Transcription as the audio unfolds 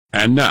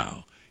And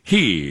now,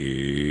 here's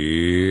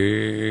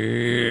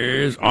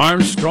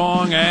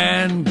Armstrong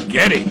and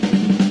Getty.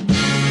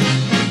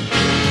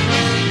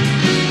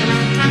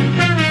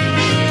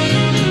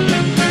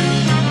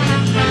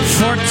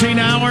 $14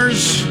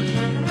 hours,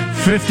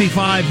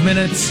 55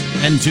 minutes,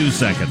 and 2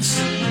 seconds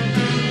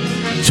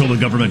till the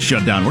government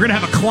shutdown. We're going to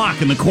have a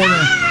clock in the corner.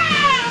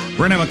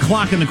 We're going to have a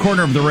clock in the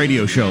corner of the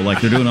radio show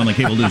like they're doing on the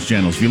cable news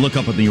channels. If you look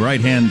up at the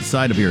right-hand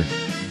side of your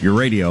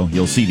radio,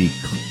 you'll see the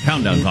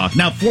countdown clock.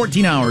 Now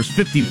 14 hours,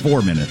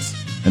 54 minutes,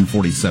 and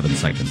 47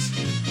 seconds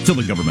till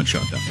the government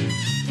shutdown.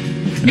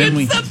 And then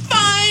it's the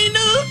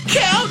final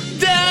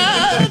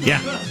countdown! Yeah.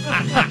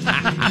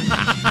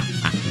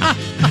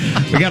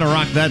 We got to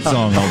rock that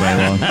song all day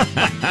long.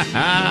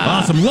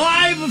 Awesome.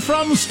 Live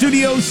from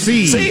Studio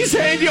C. Si,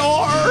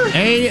 senor!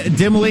 A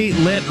dimly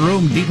lit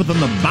room deep within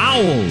the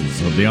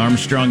bowels of the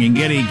Armstrong and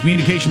Getty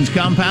Communications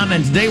compound.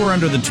 And today we're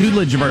under the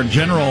tutelage of our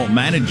general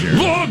manager.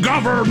 The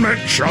government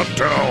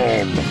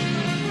shutdown.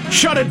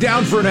 Shut it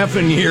down for an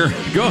effing year.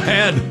 Go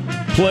ahead.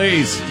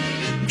 Please.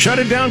 Shut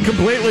it down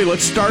completely.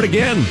 Let's start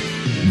again.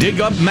 Dig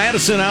up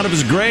Madison out of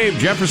his grave.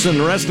 Jefferson,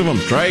 the rest of them.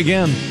 Try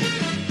again.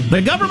 The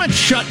government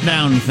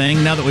shutdown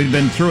thing, now that we've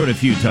been through it a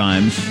few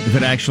times, if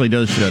it actually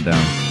does shut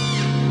down,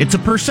 it's a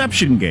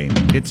perception game.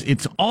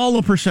 It's all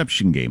a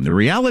perception game. The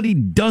reality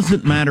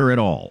doesn't matter at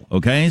all,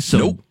 okay?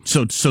 So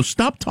so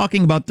stop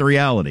talking about the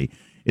reality.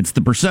 It's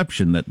the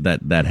perception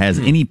that has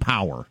any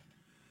power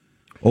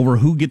over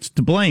who gets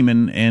to blame.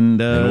 And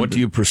what do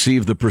you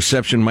perceive the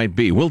perception might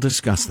be? We'll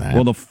discuss that.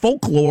 Well, the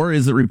folklore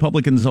is that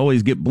Republicans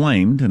always get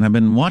blamed, and I've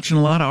been watching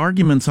a lot of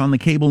arguments on the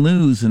cable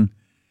news, and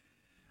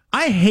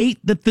I hate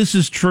that this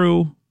is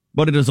true,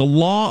 but it is a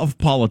law of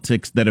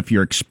politics that if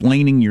you're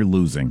explaining, you're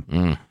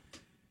losing.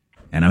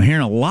 And I'm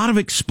hearing a lot of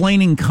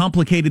explaining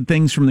complicated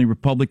things from the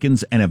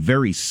Republicans and a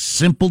very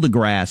simple to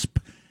grasp,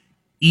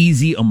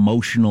 easy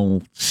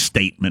emotional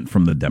statement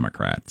from the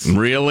Democrats.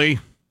 Really?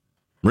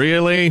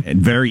 Really? And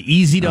very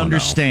easy to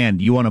understand.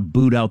 No. You want to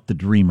boot out the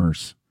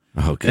Dreamers.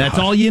 Oh, God. That's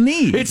all you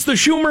need. It's the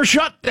Schumer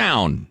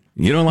shutdown.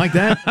 You don't like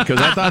that?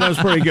 Because I thought that was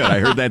pretty good. I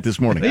heard that this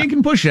morning. You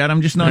can push that.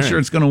 I'm just not sure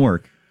it's going to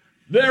work.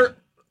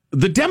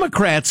 The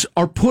Democrats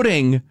are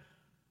putting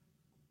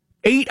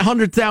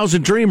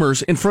 800,000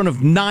 Dreamers in front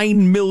of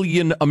 9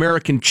 million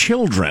American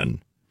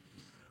children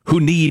who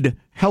need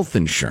health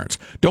insurance.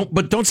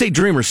 Don't say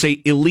Dreamers,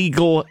 say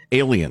illegal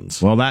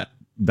aliens. Well, that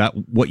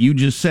what you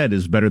just said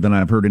is better than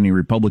I've heard any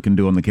Republican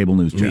do on the cable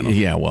news channel.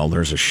 Yeah, well,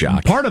 there's a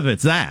shock. Part of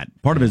it's that.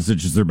 Part of it's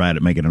just they're bad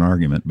at making an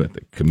argument. But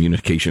the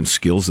communication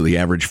skills of the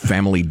average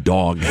family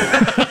dog.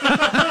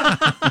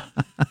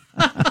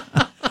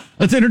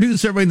 Let's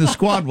introduce everybody in the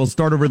squad. We'll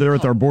start over there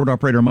with our board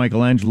operator,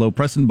 Michelangelo,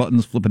 pressing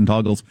buttons, flipping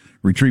toggles,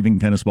 retrieving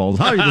tennis balls.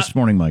 How are you this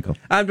morning, Michael?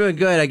 I'm doing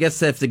good. I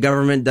guess if the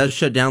government does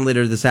shut down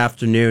later this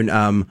afternoon,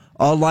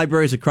 all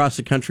libraries across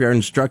the country are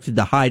instructed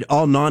to hide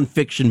all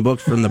nonfiction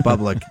books from the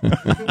public.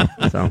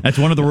 So that's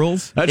one of the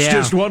rules? That's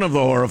just one of the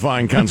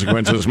horrifying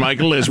consequences,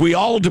 Michael, is we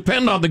all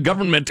depend on the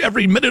government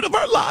every minute of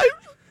our lives.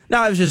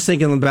 No, I was just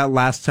thinking about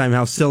last time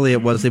how silly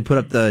it was. They put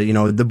up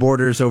the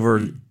borders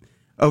over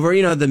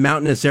the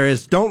mountainous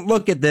areas. Don't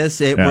look at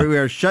this. We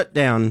are shut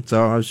down.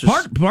 So I was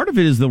just part of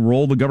it is the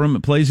role the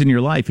government plays in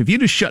your life. If you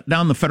just shut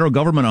down the federal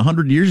government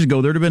 100 years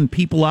ago, there'd have been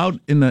people out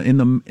in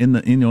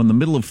the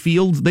middle of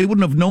fields. They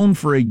wouldn't have known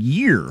for a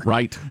year.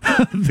 Right.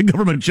 The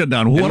government shut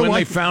down. And when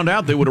they found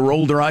out, they would have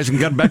rolled their eyes and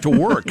gotten back to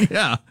work.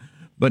 Yeah.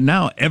 But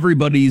now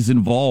everybody's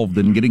involved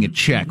in getting a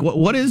check.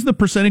 What is the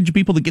percentage of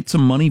people that get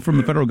some money from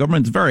the federal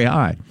government? It's very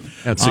high.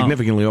 That's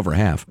significantly over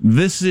half.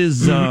 This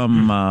is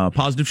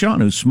Positive Sean,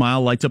 whose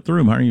smile lights up the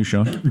room. How are you,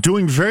 Sean?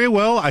 Doing very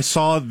well. I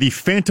saw the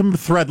Phantom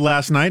Thread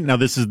last night. Now,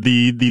 this is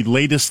the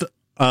latest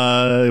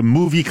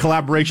movie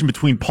collaboration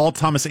between Paul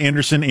Thomas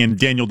Anderson and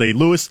Daniel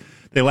Day-Lewis.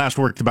 They last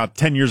worked about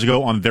 10 years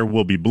ago on There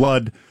Will Be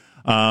Blood.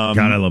 God,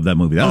 I love that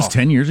movie. That was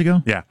 10 years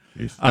ago? Yeah.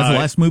 That's the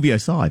last movie I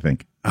saw, I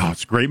think. Oh,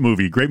 it's a great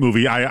movie. Great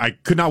movie. I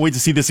could not wait to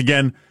see this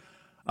again.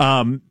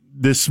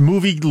 This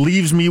movie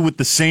leaves me with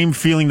the same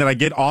feeling that I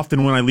get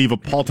often when I leave a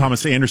Paul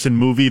Thomas Anderson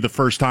movie the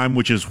first time,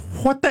 which is,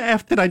 what the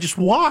F did I just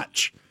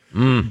watch?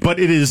 But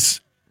it is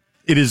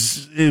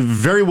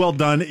very well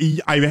done.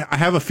 I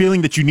have a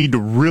feeling that you need to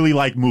really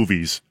like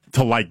movies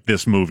to like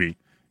this movie,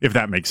 if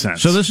that makes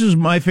sense. So this is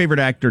my favorite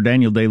actor,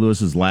 Daniel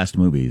Day-Lewis's last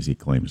movie, as he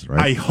claims,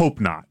 right? I hope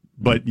not.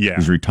 But yeah,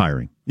 he's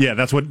retiring. Yeah,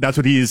 that's what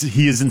he is.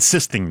 He is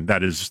insisting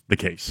that is the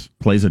case.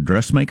 Plays a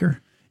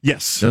dressmaker.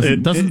 Yes,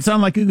 doesn't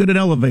sound like a good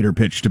elevator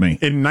pitch to me.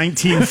 In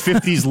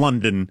 1950s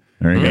London,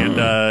 and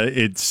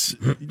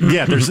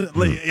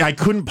I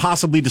couldn't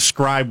possibly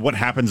describe what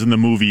happens in the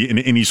movie in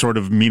any sort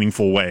of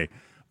meaningful way.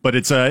 But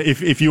it's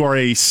if you are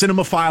a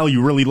cinemaphile,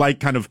 you really like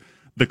kind of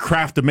the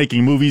craft of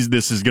making movies,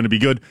 this is going to be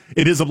good.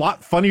 It is a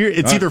lot funnier.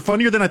 It's either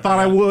funnier than I thought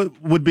I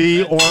would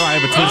be, or I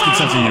have a twisted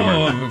sense of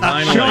humor.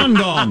 Sean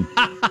Gong.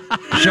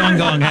 Sean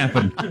Gong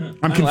happened.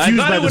 I'm confused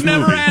by this movie.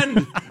 Never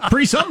end.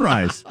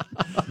 Pre-sunrise.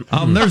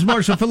 There's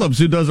Marshall Phillips,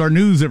 who does our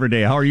news every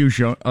day. How are you,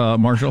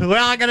 Marshall?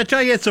 Well, I got to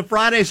tell you, it's a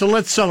Friday, so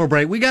let's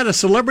celebrate. We got a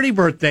celebrity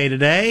birthday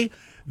today.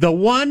 The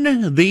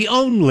one, the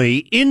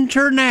only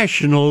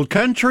international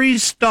country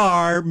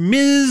star,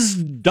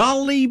 Ms.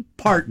 Dolly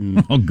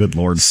Parton. Oh, good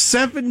Lord.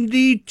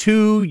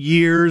 72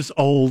 years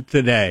old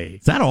today.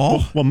 Is that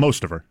all? Well,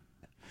 most of her.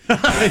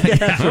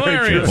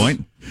 Good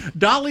point.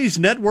 Dolly's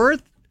net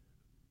worth,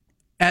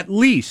 at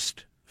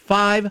least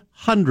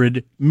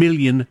 $500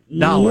 million.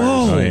 Whoa.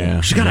 Oh,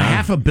 yeah. She's got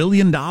 $500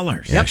 million.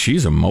 Yeah,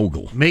 she's a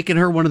mogul. Making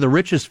her one of the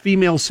richest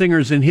female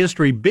singers in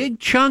history. Big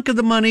chunk of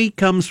the money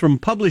comes from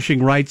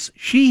publishing rights.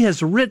 She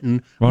has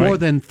written more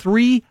than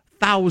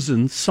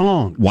 3,000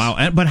 songs.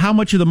 Wow. But how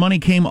much of the money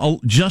came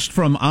just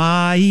from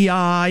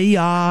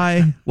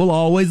I Will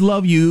Always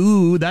Love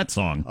You, that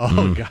song?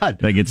 Oh, God.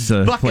 That gets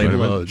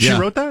played. She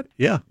wrote that?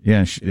 Yeah.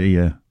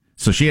 Yeah.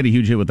 So she had a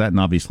huge hit with that, and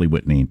obviously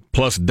Whitney.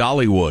 Plus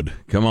Dollywood.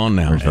 Come on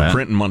now.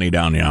 Printing money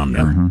down yonder.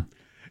 Mm-hmm.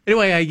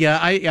 Anyway,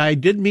 I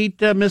did meet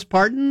Miss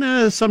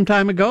Parton some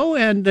time ago,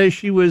 and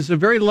she was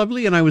very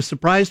lovely, and I was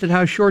surprised at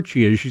how short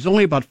she is. She's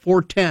only about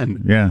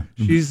 4'10". Yeah.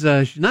 She's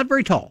not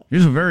very tall.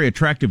 She's a very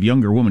attractive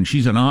younger woman.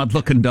 She's an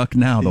odd-looking duck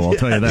now, though, I'll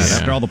tell you that.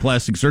 After all the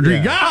plastic surgery.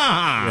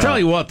 Yeah. Tell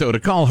you what, though, to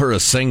call her a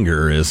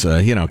singer is,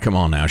 come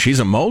on now.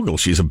 She's a mogul.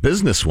 She's a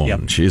businesswoman.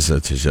 Yep. She's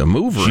a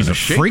mover. She's and a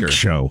shaker. freak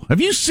show.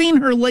 Have you seen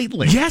her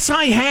lately? Yes,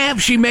 I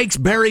have. She makes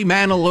Barry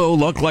Manilow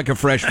look like a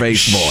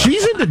fresh-faced boy.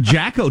 She's into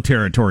Jacko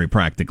territory,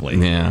 practically.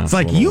 Yeah, it's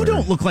like, you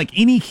don't look like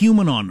any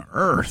human on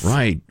earth.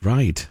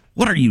 Right.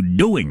 What are you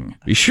doing?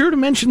 Be sure to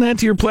mention that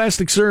to your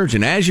plastic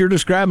surgeon. As you're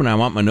describing, I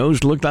want my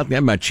nose to look like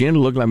that, my chin to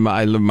look like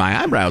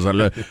my eyebrows.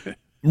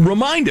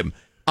 Remind him,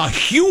 a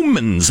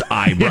human's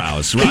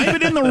eyebrows, right? Keep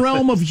it in the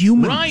realm of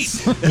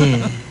humans.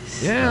 Right.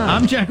 Yeah.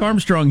 I'm Jack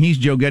Armstrong. He's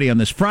Joe Getty on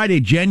this Friday,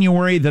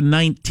 January the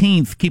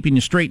 19th, keeping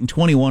you straight in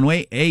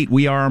 21-8.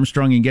 We are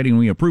Armstrong and Getty, and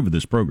we approve of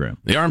this program.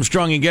 The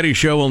Armstrong and Getty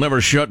Show will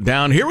never shut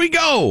down. Here we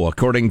go.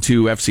 According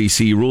to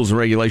FCC rules and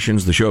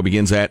regulations, the show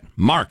begins at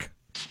Mark.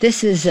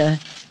 This is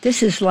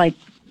like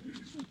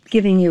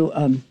giving you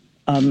a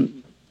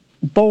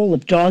bowl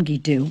of doggy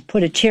do,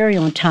 put a cherry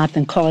on top,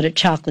 and call it a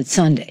chocolate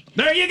sundae.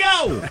 There you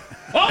go.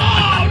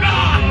 Oh,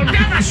 no,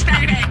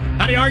 devastating.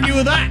 How do you argue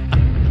with that?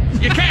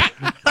 You can't.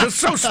 It's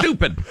so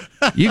stupid.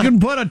 You can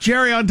put a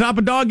cherry on top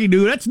of doggy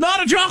do. That's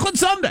not a chocolate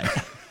sundae.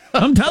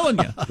 I'm telling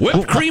you.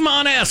 Whipped cream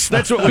on S.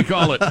 That's what we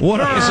call it. What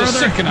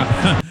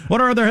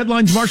are other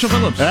headlines, Marshall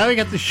Phillips? We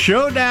got the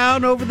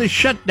showdown over the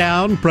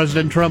shutdown.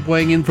 President Trump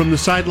weighing in from the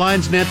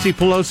sidelines. Nancy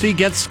Pelosi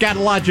gets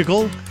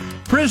scatological.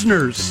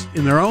 Prisoners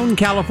in their own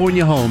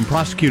California home.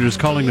 Prosecutors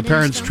calling the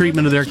parents'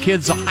 treatment of their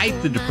kids a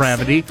height to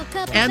depravity.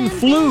 And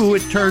flu,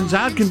 it turns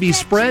out, can be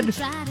spread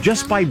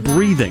just by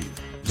breathing.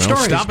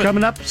 Stories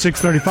coming up,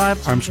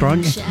 6:35,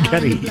 Armstrong and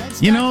Getty.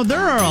 You know,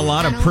 there are a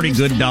lot of pretty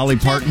good Dolly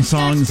Parton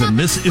songs, and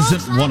this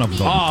isn't one of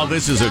them. Oh,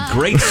 this is a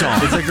great song.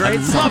 It's a great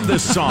song. I love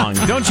this song.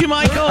 Don't you,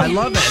 Michael? I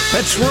love it.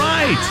 That's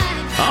right.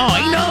 Oh,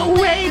 ain't no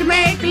way to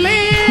make a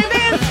living.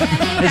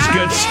 It's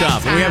good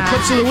stuff. And we have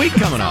clips of the week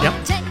coming up. Yep.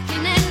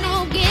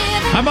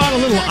 How about a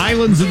little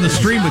Islands in the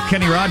Stream with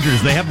Kenny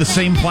Rogers? They have the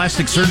same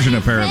plastic surgeon,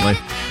 apparently.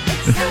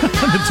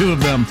 The two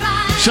of them.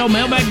 So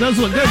mailbag does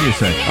look good, you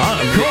say?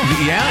 Cool.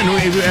 Yeah, and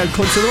we have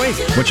clips of the week.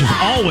 Which is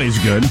always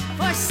good.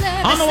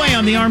 On the way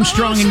on the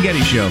Armstrong and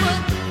Getty Show.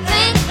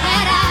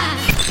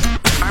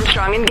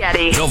 Armstrong and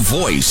Getty. The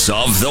voice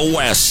of the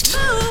West.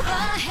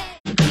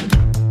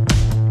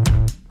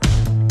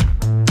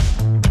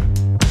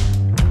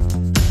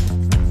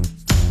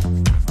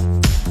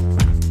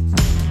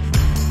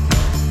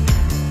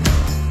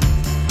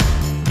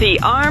 The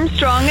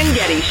Armstrong and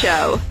Getty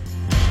Show.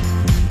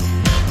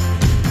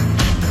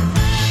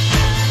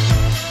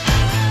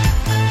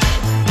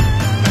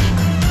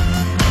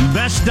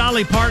 Best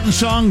Dolly Parton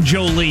song,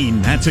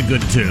 Jolene. That's a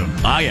good tune.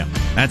 Oh, yeah.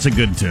 That's a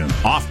good tune.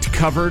 Oft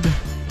covered.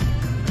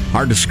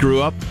 Hard to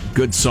screw up.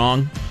 Good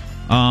song.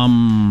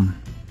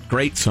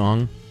 Great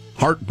song.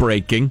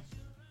 Heartbreaking.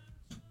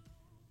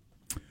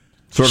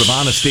 Sort of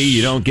honesty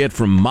you don't get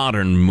from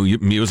modern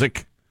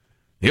music.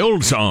 The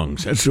old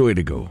songs. That's the way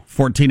to go.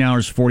 14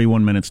 hours,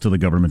 41 minutes to the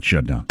government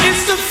shutdown.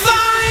 It's the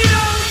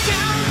final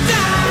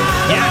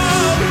countdown.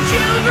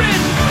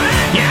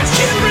 Yes,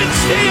 children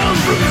stay home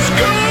from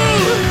school.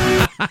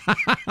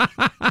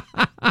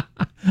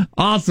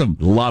 Awesome.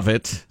 Love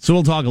it. So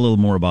we'll talk a little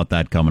more about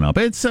that coming up.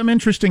 It's some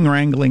interesting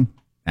wrangling.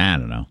 I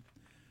don't know.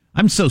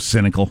 I'm so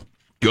cynical.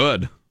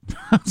 Good.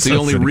 It's the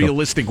only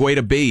realistic way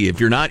to be.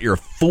 If you're not, you're a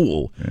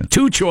fool. Yeah.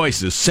 Two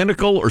choices,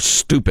 cynical or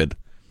stupid.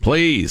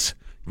 Please.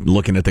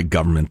 Looking at the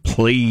government.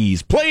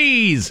 Please.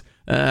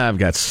 I've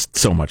got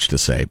so much to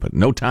say, but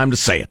no time to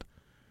say it.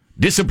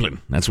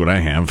 Discipline. That's what I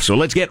have. So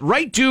let's get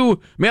right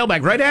to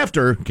mailbag right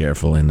after.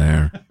 Careful in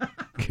there.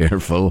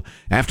 Careful.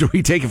 After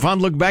we take a fun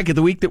look back at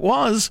the week that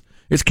was,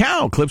 it's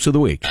Cal Clips of the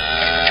Week.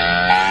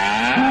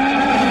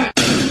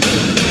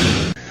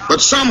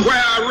 But somewhere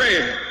I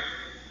read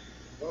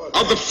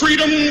of the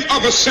freedom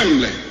of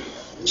assembly.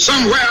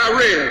 Somewhere I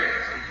read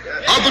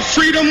of the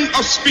freedom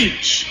of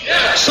speech.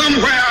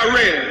 Somewhere I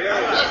read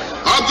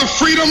of the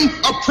freedom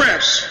of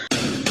press.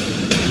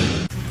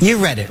 You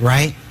read it,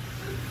 right?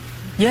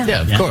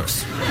 Yeah, of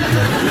course.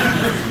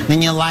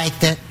 And you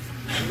liked it?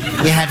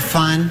 You had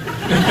fun?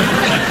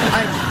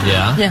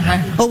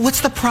 Yeah. Well,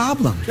 what's the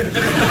problem? You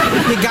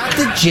got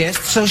the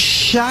gist, so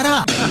shut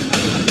up.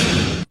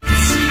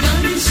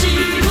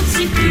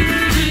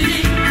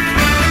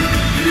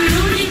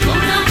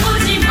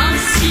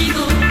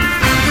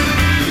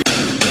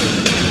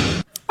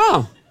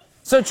 Oh,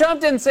 so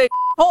Trump didn't say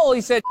hole,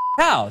 he said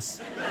house.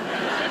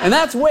 And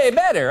that's way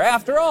better,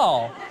 after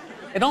all.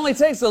 It only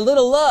takes a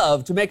little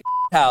love to make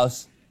a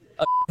house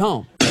a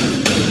home.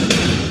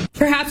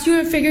 Perhaps you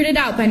have figured it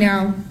out by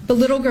now, but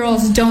little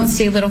girls don't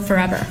stay little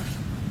forever.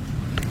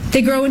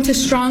 They grow into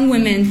strong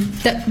women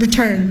that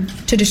return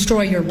to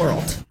destroy your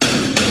world.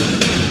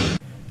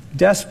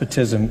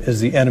 Despotism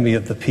is the enemy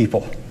of the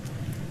people.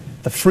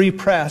 The free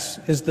press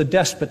is the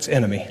despot's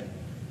enemy,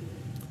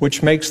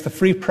 which makes the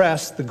free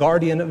press the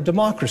guardian of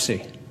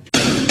democracy.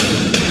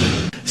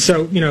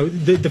 So,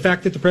 the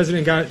fact that the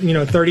president got,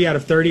 30 out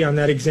of 30 on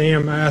that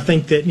exam, I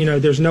think that,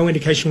 there's no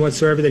indication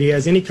whatsoever that he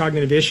has any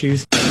cognitive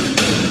issues.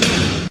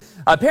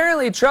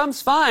 Apparently Trump's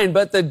fine,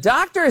 but the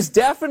doctor's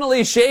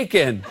definitely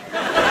shaken.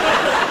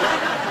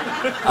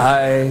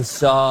 I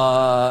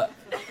saw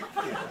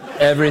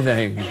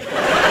everything.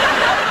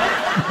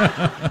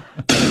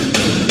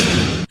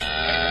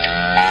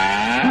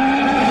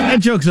 That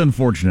joke's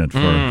unfortunate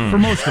for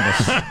most of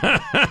us.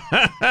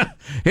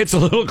 It's a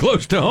little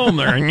close to home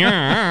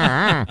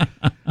there.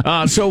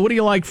 So what do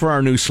you like for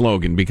our new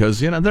slogan? Because,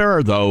 there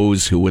are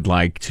those who would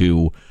like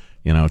to,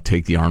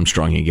 take the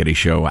Armstrong and Getty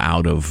show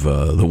out of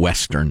the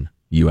Western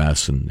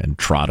U.S. and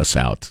trot us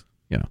out,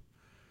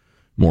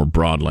 more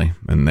broadly.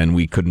 And then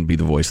we couldn't be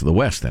the voice of the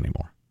West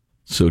anymore.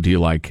 So do you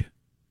like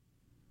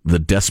the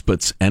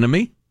despot's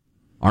enemy?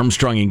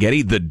 Armstrong and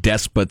Getty, the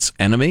despot's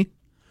enemy?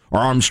 Or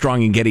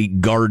Armstrong and Getty,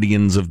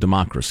 guardians of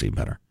democracy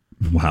better?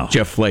 Wow.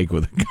 Jeff Flake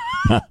with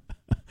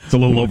it's a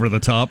little over the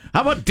top.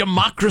 How about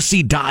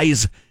democracy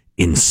dies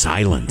in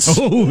silence?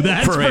 Oh,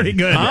 that's pretty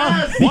good.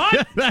 Huh? What?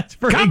 Yeah, that's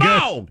pretty Come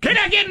good. on! Can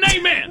I get an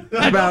amen?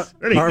 How about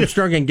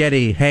Armstrong and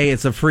Getty? Hey,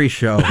 it's a free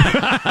show.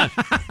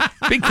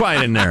 Be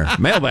quiet in there.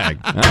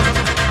 Mailbag.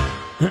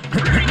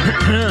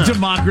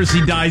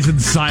 Democracy dies in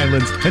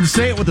silence. And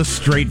say it with a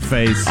straight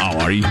face. Oh,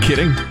 are you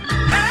kidding?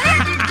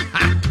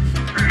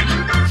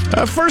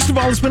 First of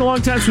all, it's been a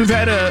long time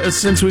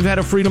since we've had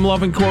a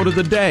freedom-loving quote of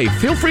the day.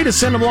 Feel free to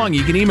send them along.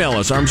 You can email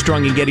us,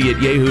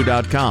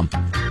 armstrongandgetty@yahoo.com.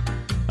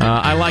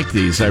 I like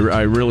these.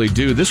 I really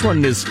do. This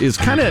one is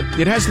kind of,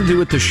 it has to do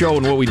with the show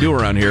and what we do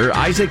around here.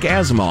 Isaac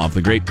Asimov,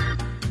 the great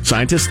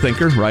scientist,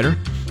 thinker, writer.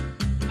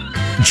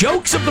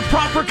 Jokes of the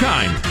proper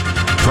kind,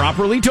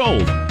 properly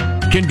told,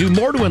 can do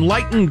more to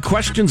enlighten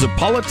questions of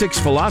politics,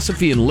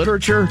 philosophy, and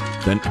literature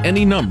than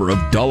any number of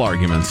dull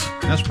arguments.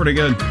 That's pretty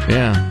good.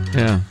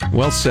 Yeah.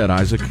 Well said,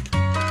 Isaac.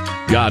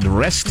 God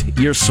rest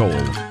your soul.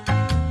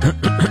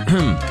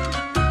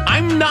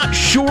 I'm not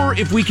sure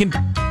if we can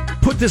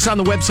put this on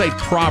the website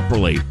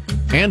properly.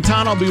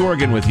 Anton, I'll be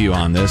working with you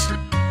on this.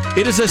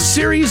 It is a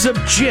series of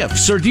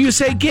GIFs, or do you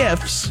say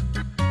GIFs,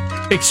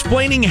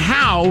 explaining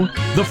how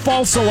the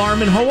false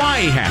alarm in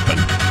Hawaii happened.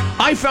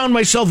 I found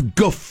myself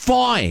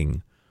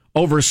guffawing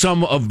over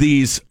some of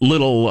these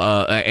little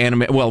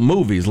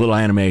movies, little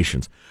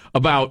animations,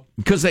 about,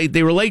 because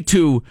they relate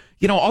to,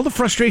 all the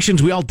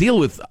frustrations we all deal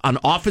with on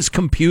office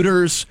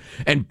computers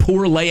and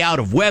poor layout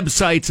of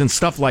websites and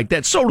stuff like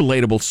that. So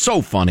relatable,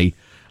 so funny.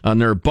 And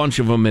there are a bunch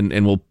of them,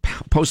 and we'll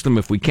post them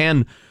if we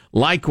can.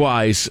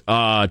 Likewise,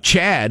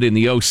 Chad in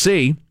the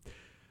OC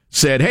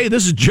said, hey,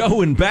 this is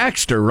Joe and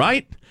Baxter,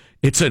 right?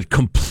 It's a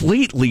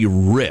completely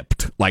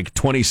ripped,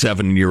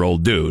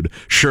 27-year-old dude,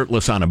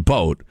 shirtless on a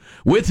boat,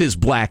 with his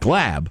black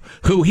lab,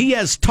 who he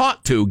has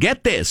taught to,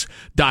 get this,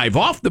 dive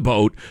off the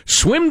boat,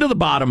 swim to the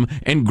bottom,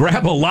 and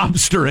grab a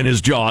lobster in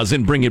his jaws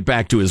and bring it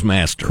back to his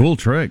master. Cool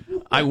trick.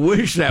 I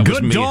wish that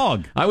was me. Good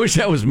dog. I wish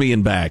that was me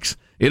and Bax.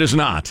 It is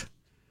not.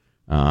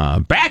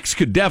 Bax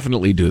could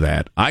definitely do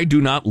that. I do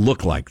not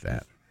look like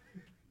that.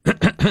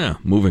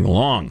 Moving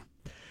along.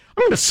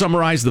 I'm going to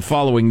summarize the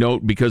following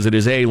note because it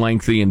is A,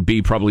 lengthy, and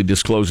B, probably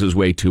discloses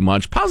way too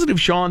much. Positive,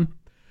 Sean.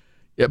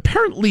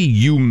 Apparently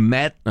you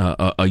met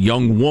a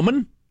young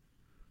woman.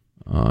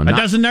 That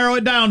doesn't narrow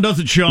it down, does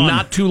it, Sean?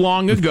 Not too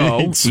long ago.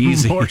 Need some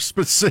Easy. more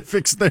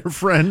specifics there,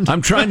 friend.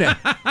 I'm trying to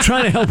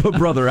help a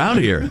brother out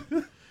here.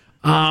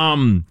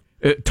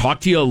 Talk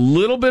to you a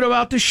little bit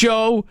about the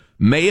show.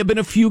 May have been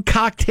a few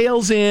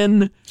cocktails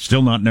in.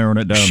 Still not narrowing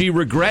it down. She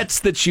regrets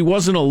that she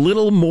wasn't a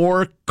little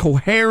more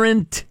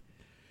coherent.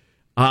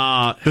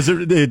 Does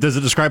it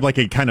describe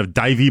a kind of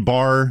divey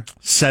bar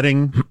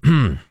setting?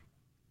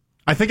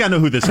 I think I know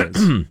who this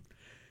is.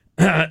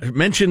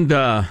 Mentioned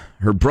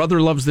her brother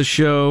loves the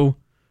show.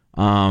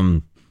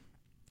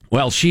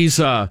 Well, she's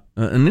an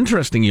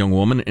interesting young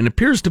woman and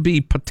appears to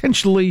be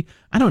potentially,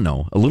 I don't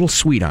know, a little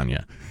sweet on you.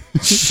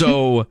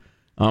 So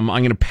I'm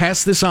going to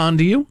pass this on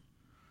to you.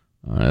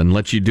 and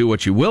let you do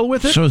what you will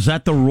with it. So is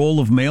that the role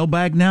of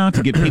mailbag now,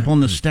 to get people on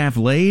the staff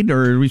laid,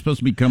 or are we supposed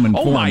to become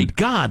informed? Oh, my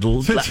God.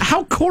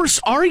 How coarse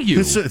are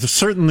you?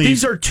 Certainly,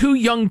 these are two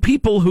young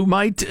people who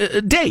might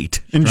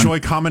date. Enjoy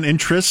common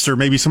interests or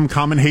maybe some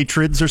common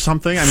hatreds or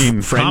something. I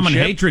mean, common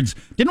hatreds.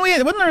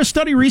 Wasn't there a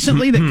study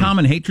recently that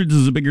common hatreds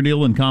is a bigger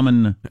deal than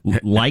common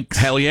likes?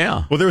 Hell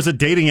yeah. Well, there was a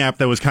dating app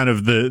that was kind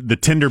of the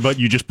Tinder, but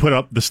you just put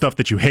up the stuff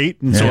that you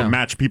hate, and so it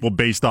matched people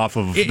based off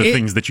of the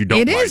things that you don't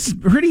like. It is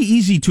pretty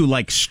easy to,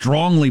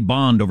 strongly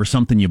bond over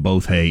something you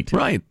both hate.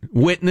 Right.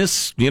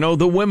 Witness,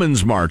 the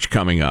Women's March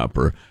coming up,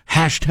 or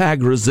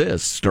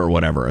 #resist, or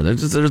whatever.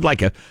 There's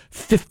like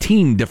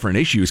 15 different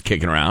issues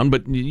kicking around,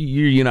 but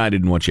you're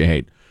united in what you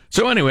hate.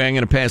 So anyway, I'm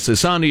going to pass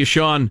this on to you,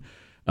 Sean,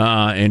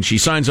 and she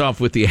signs off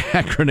with the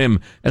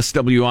acronym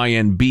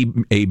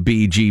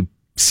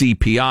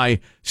SWINBABGCPI.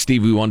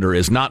 Stevie Wonder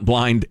is not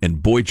blind,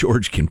 and Boy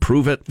George can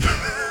prove it.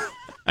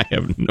 I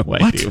have no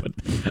idea what.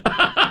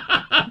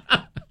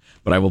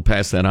 But I will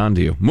pass that on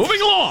to you.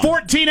 Moving along.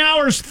 14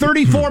 hours,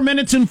 34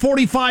 minutes, and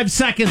 45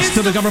 seconds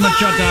to the government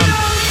shutdown.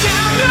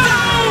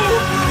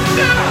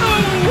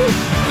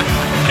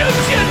 Don't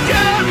shut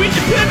down. We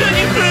depend on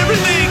you for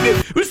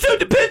everything. We're so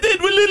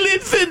dependent. We're little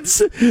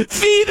infants.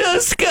 Feed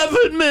us,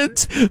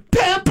 government.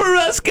 Pamper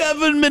us,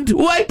 government.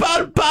 Wipe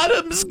our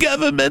bottoms,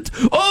 government.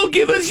 Oh,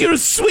 give us your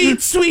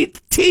sweet, sweet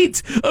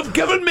teat of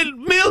government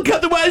milk.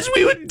 Otherwise,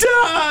 we would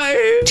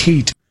die.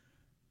 Teat.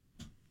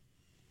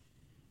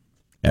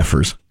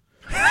 Effers.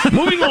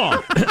 Moving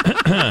on.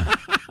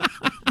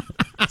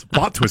 It's a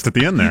plot twist at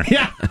the end there.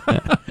 Yeah.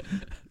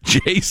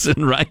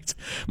 Jason writes,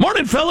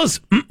 "Morning,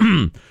 fellas.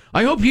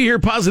 I hope you hear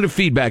positive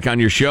feedback on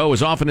your show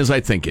as often as I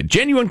think it.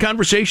 Genuine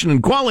conversation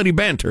and quality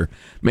banter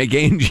make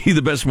A&G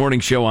the best morning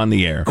show on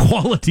the air.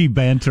 Quality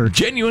banter.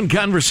 Genuine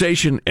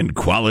conversation and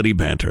quality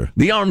banter.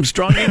 The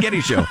Armstrong and Getty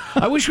Show."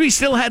 I wish we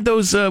still had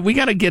those. We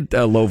got to get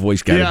a low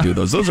voice guy to do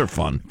those. Those are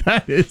fun.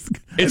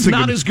 It's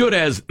not as good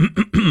as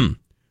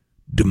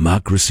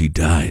 "Democracy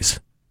dies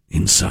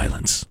in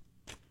silence."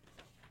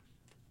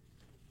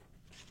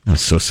 I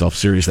was so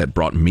self-serious that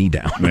brought me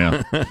down.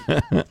 Yeah.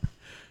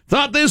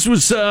 Thought this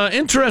was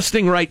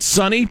interesting, writes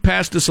Sonny.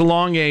 Passed us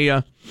along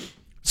a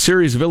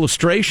series of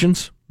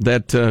illustrations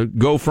that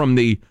go from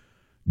the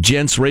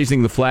gents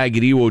raising the flag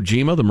at Iwo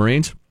Jima, the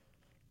Marines,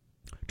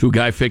 to a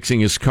guy fixing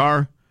his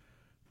car,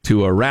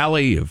 to a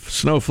rally of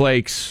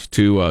snowflakes,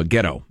 to a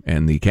ghetto.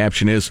 And the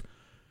caption is,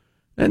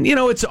 and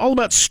it's all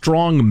about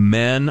strong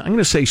men. I'm going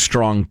to say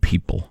strong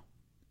people,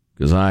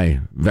 because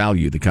I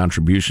value the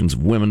contributions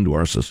of women to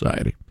our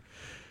society.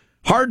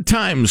 Hard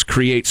times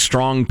create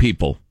strong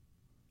people.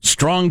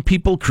 Strong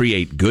people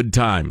create good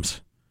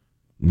times.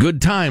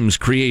 Good times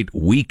create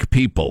weak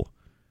people.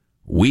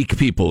 Weak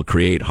people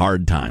create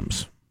hard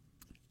times.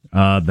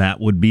 That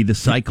would be the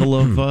cycle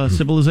of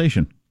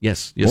civilization.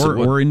 Yes.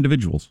 Or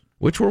individuals.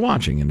 Which we're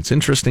watching, and it's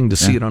interesting to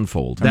see it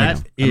unfold.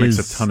 That makes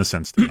a ton of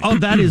sense to me. Oh,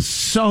 that is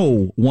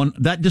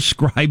that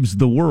describes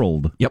the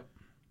world. Yep.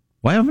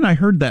 Why haven't I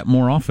heard that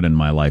more often in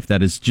my life?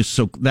 That's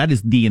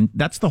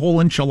the whole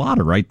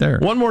enchilada right there.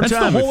 One more time.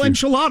 That's the whole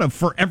enchilada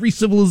for every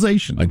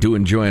civilization. I do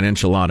enjoy an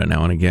enchilada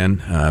now and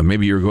again.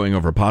 Maybe you're going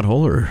over a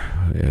pothole or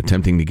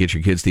attempting to get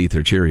your kids to eat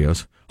their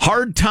Cheerios.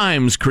 Hard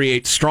times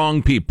create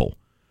strong people.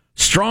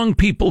 Strong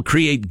people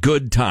create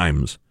good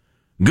times.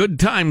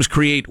 Good times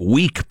create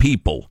weak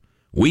people.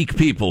 Weak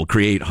people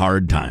create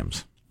hard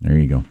times. There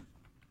you go.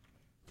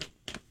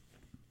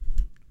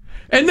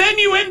 And then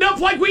you end up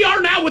like we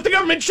are now with the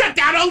government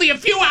shutdown only a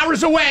few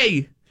hours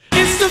away.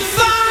 It's the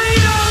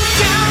final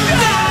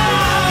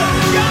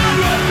countdown. God,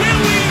 what will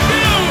we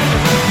do?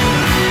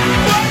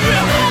 What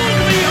will hold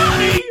me,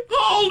 honey?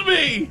 Hold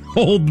me.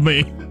 Hold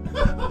me.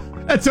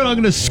 That's what I'm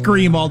going to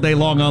scream all day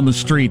long on the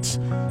streets.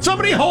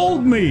 Somebody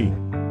hold me.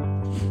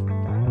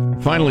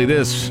 Finally,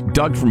 this.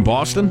 Doug from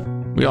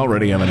Boston. We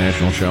already have a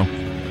national show.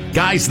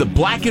 Guys, the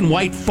black and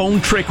white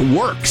phone trick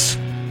works.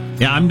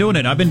 Yeah, I'm doing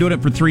it. I've been doing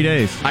it for 3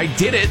 days. I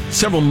did it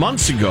several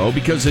months ago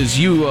because, as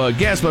you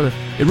guessed,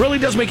 it really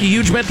does make a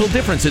huge mental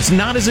difference. It's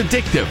not as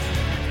addictive.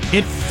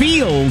 It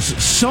feels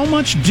so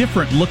much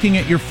different looking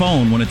at your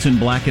phone when it's in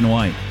black and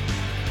white.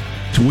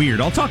 It's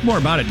weird. I'll talk more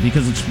about it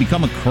because it's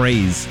become a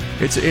craze.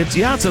 It's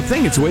a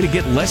thing. It's a way to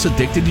get less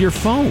addicted to your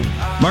phone.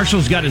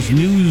 Marshall's got his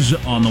news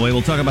on the way.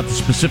 We'll talk about the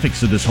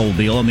specifics of this whole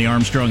deal on the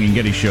Armstrong and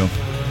Getty Show.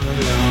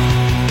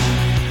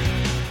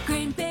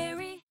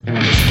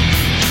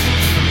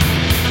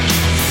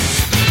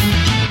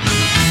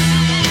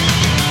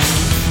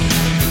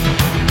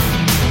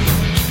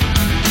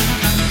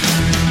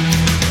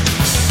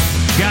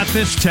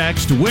 This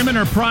text: women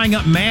are prying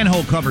up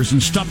manhole covers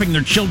and stuffing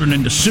their children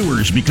into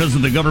sewers because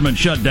of the government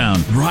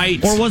shutdown.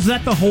 Right. Or was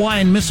that the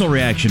Hawaiian missile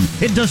reaction?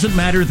 It doesn't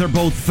matter. They're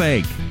both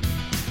fake.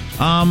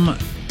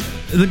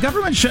 The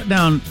government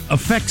shutdown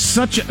affects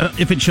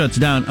if it shuts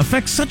down,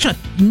 affects such a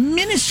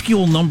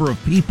minuscule number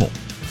of people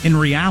in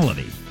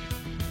reality.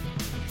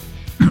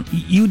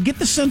 You'd get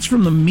the sense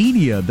from the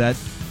media that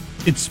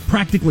it's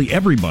practically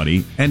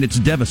everybody, and it's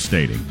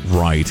devastating.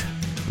 Right.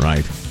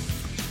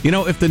 You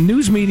know, if the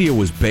news media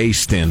was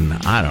based in,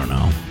 I don't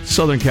know,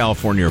 Southern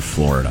California or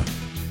Florida,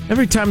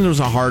 every time there was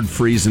a hard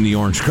freeze and the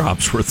orange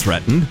crops were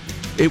threatened,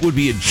 it would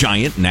be a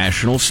giant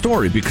national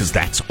story because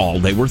that's all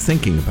they were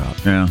thinking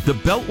about. Yeah. The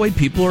Beltway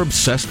people are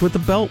obsessed with the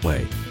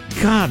Beltway.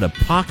 God, a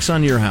pox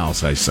on your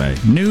house, I say.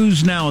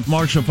 News now with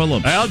Marshall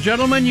Phillips. Well,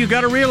 gentlemen, you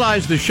got to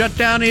realize the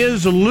shutdown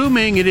is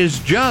looming. It is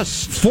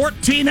just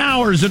 14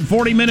 hours and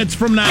 40 minutes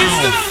from now.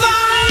 It's the final!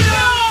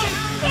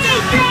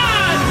 Oh,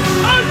 God!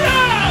 Oh,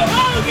 no!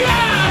 Oh,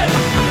 God!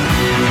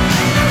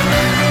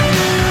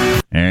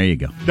 There you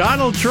go.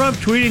 Donald Trump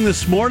tweeting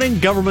this morning,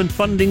 government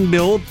funding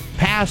bill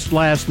passed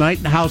last night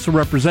in the House of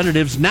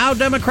Representatives. Now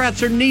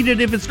Democrats are needed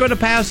if it's going to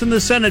pass in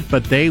the Senate,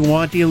 but they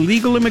want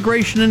illegal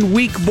immigration and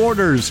weak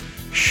borders.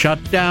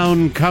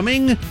 Shutdown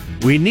coming.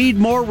 We need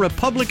more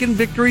Republican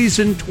victories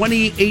in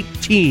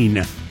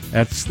 2018.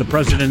 That's the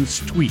president's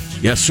tweet.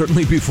 Yes,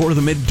 certainly before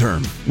the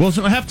midterm. Well,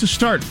 so I have to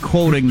start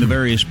quoting the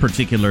various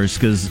particulars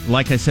because,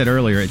 like I said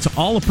earlier, it's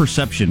all a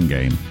perception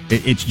game.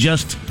 It's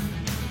just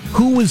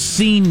who was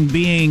seen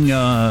being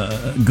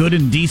good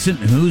and decent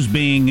and who's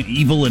being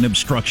evil and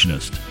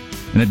obstructionist.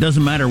 And it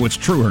doesn't matter what's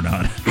true or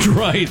not.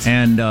 Right.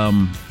 And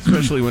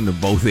especially when they're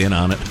both in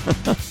on it.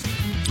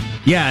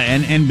 Yeah,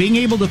 and being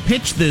able to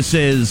pitch this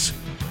as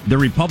the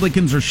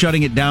Republicans are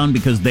shutting it down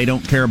because they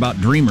don't care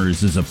about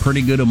dreamers is a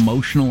pretty good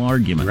emotional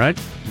argument.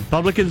 Right?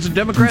 Republicans and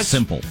Democrats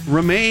simple.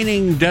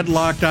 Remaining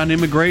deadlocked on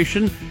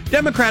immigration.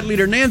 Democrat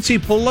leader Nancy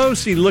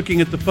Pelosi looking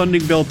at the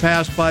funding bill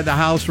passed by the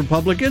House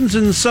Republicans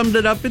and summed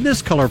it up in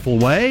this colorful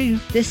way.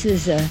 This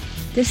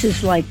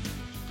is like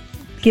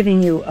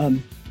giving you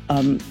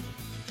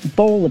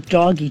bowl of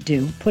doggy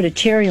do, put a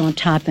cherry on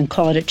top, and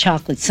call it a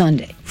chocolate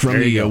sundae. From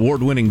the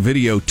award-winning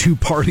video, 2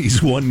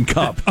 Parties, 1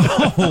 Cup.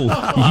 Oh,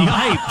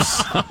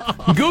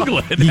 yipes. Google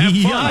it.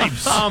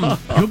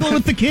 Yipes. Google it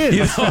with the kids.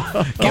 You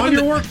know, on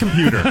your work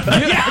computer.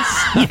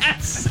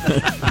 Yes.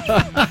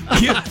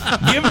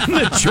 Given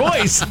the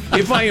choice,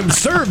 if I am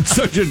served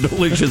such a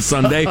delicious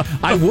sundae,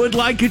 I would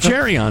like a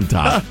cherry on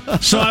top.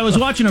 So I was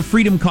watching a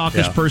Freedom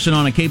Caucus person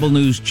on a cable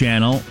news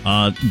channel.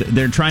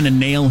 They're trying to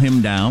nail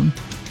him down.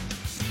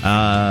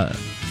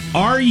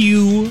 Are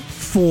you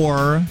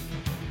for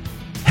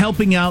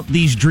helping out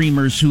these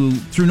dreamers who,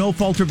 through no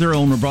fault of their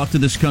own, were brought to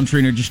this country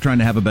and are just trying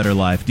to have a better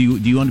life? Do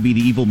you want to be the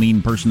evil,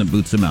 mean person that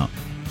boots them out?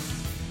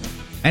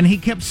 And he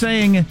kept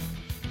saying,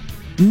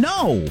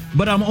 no,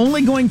 but I'm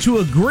only going to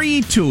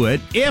agree to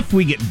it if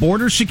we get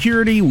border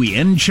security, we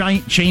end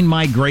chain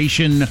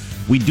migration,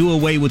 we do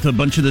away with a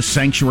bunch of the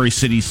sanctuary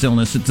city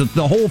stillness.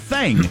 The whole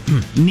thing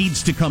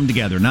needs to come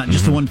together, not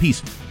just the one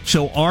piece.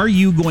 So are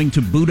you going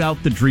to boot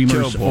out the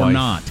dreamers or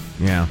not?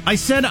 Yeah. I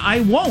said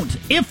I won't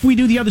if we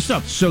do the other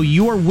stuff. So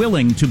you're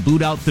willing to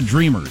boot out the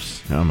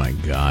dreamers. Oh, my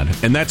God.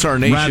 And that's our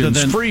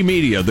nation's free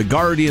media, the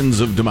guardians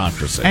of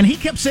democracy. And he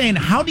kept saying,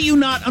 how do you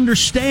not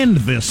understand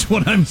this,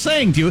 what I'm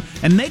saying to you?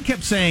 And they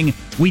kept saying,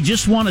 we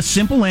just want a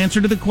simple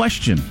answer to the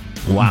question.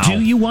 Wow. Do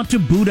you want to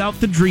boot out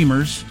the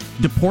dreamers,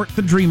 deport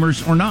the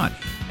dreamers, or not?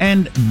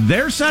 And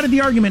their side of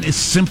the argument is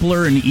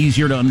simpler and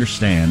easier to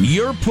understand.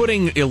 You're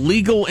putting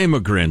illegal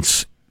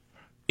immigrants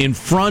in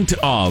front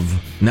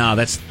of... No,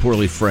 that's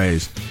poorly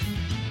phrased.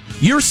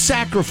 You're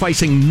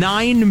sacrificing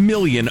 9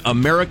 million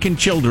American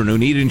children who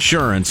need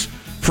insurance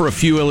for a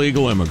few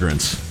illegal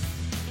immigrants.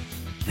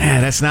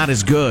 That's not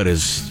as good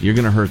as you're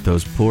going to hurt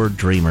those poor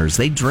dreamers.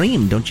 They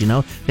dream, don't you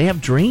know? They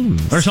have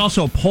dreams. There's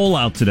also a poll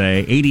out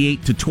today,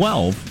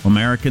 88-12.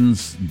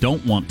 Americans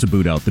don't want to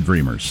boot out the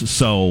dreamers.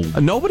 So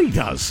nobody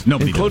does,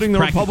 including the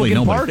Practically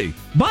Republican nobody.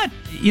 Party. But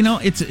you know,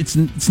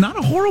 it's not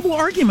a horrible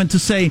argument to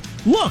say,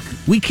 look,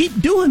 we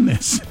keep doing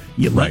this.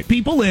 You let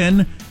people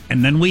in,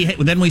 and then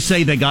we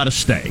say they got to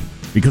stay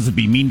because it'd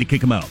be mean to kick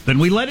them out. Then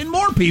we let in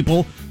more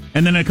people,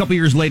 and then a couple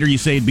years later you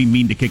say it'd be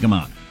mean to kick them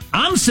out.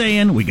 I'm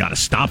saying we got to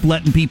stop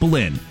letting people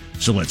in.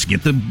 So let's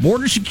get the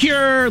border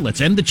secure. Let's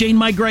end the chain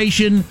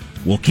migration.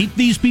 We'll keep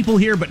these people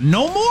here, but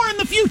no more in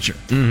the future.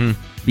 Mm-hmm.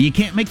 But you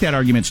can't make that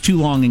argument. It's too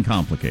long and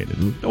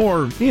complicated.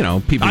 Or, you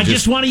know, people I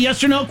just want a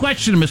yes or no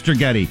question, Mr.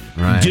 Getty.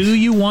 Right. Do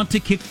you want to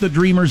kick the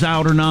dreamers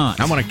out or not?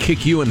 I want to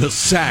kick you in the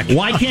sack.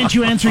 Why can't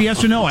you answer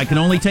yes or no? I can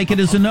only take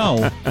it as a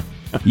no.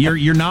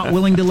 You're not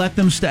willing to let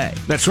them stay.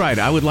 That's right.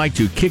 I would like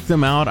to kick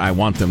them out. I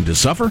want them to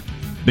suffer.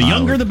 The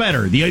younger, the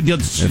better. The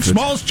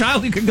smallest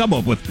child you can come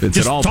up with. It's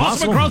just all toss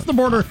possible. them across the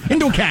border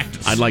into a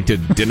cactus. I'd like to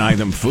deny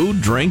them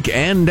food, drink,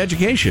 and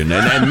education,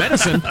 and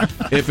medicine,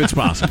 if it's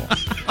possible.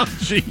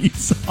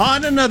 Jeez.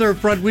 On another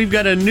front, we've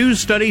got a new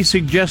study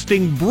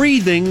suggesting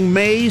breathing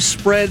may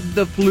spread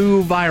the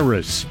flu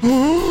virus.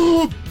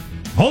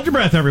 Hold your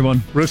breath,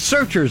 everyone.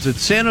 Researchers at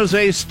San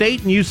Jose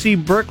State and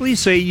UC Berkeley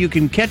say you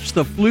can catch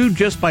the flu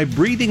just by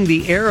breathing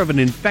the air of an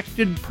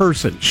infected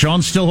person.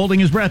 Sean's still holding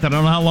his breath. I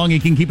don't know how long he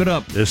can keep it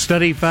up. The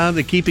study found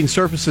that keeping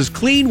surfaces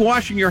clean,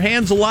 washing your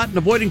hands a lot, and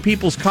avoiding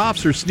people's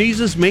coughs or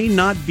sneezes may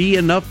not be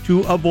enough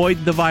to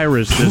avoid the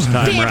virus this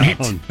time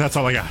around. That's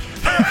all I got.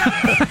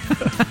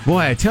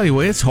 Boy, I tell you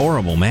what, it's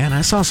horrible, man.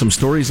 I saw some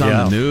stories on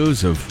the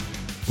news of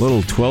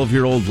little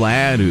 12-year-old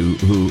lad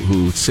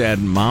who said,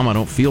 "Mom, I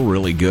don't feel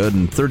really good,"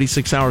 and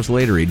 36 hours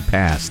later he'd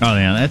passed. Oh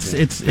yeah,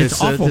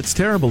 it's awful. It's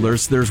terrible.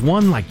 There's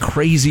one like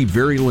crazy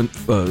virulent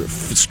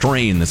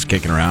strain that's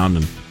kicking around,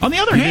 and on the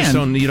other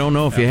hand, you don't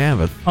know if you have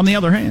it. On the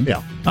other hand,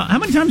 how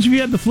many times have you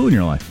had the flu in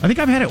your life? I think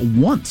I've had it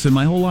once in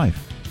my whole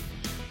life.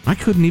 I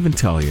couldn't even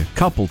tell you. A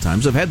couple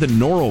times. I've had the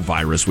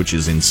norovirus, which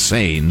is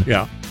insane.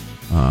 Yeah.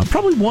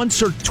 Probably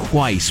once or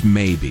twice,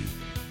 maybe.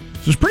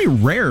 So it's pretty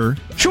rare,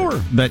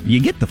 that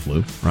you get the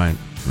flu. Right.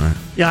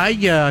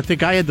 Yeah, I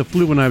think I had the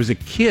flu when I was a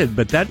kid,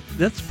 but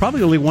that's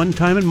probably only one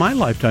time in my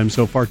lifetime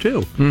so far,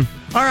 too.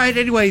 All right,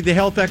 anyway, the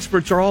health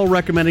experts are all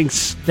recommending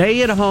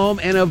stay at home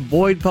and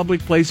avoid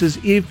public places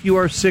if you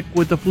are sick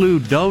with the flu.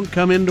 Don't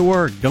come into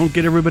work. Don't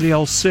get everybody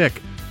else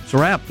sick. It's a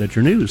wrap. That's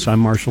your news. I'm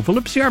Marshall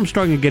Phillips, the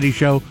Armstrong and Getty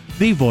Show,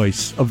 the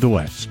voice of the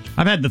West.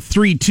 I've had the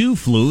 3-2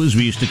 flu, as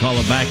we used to call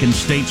it back in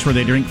states where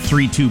they drink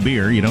 3-2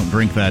 beer. You don't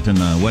drink that in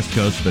the West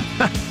Coast, but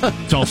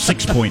it's all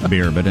 6-point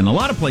beer. But in a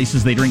lot of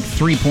places, they drink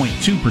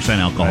 3.2%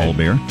 alcohol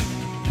beer.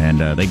 And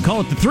they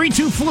call it the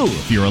 3-2 flu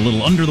if you're a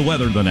little under the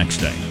weather the next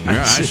day.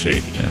 Yeah, I see.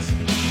 Yes.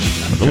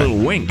 With a little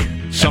wink.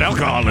 Some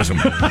alcoholism.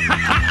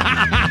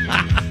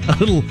 A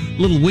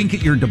little wink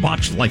at your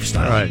debauched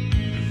lifestyle. All right.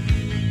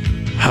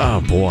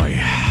 Oh,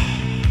 boy.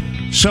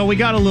 So we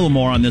got a little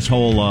more on this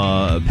whole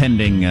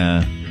pending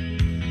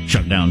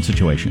shutdown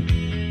situation.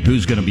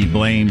 Who's going to be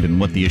blamed and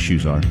what the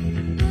issues are.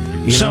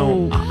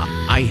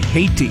 I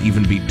hate to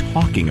even be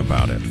talking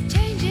about it.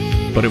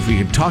 But if we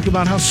could talk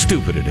about how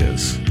stupid it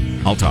is,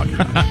 I'll talk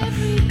about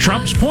it.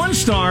 Trump's porn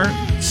star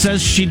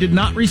says she did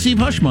not receive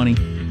hush money.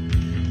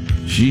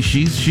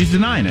 She's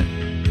denying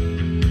it.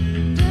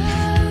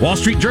 Wall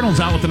Street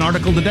Journal's out with an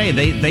article today.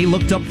 They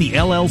looked up the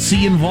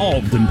LLC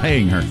involved in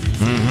paying her.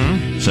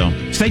 Mm-hmm. So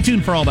stay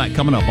tuned for all that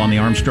coming up on the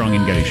Armstrong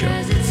and Getty Show.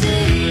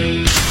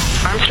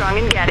 Armstrong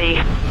and Getty.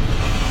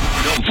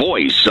 The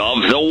voice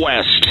of the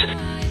West.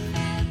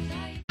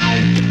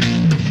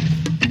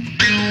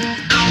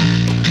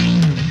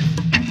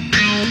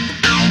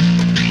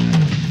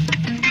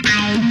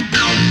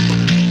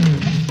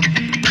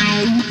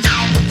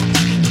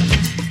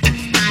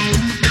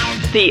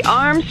 The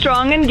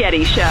Armstrong and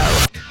Getty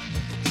Show.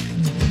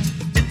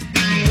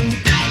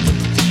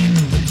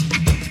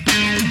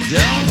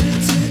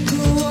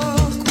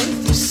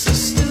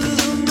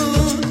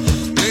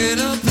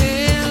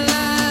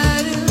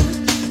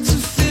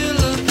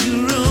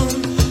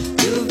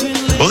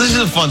 Well, this is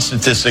a fun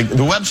statistic. The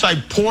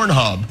website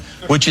Pornhub,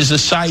 which is a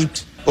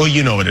site, well,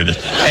 you know what it is.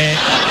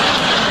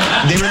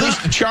 And they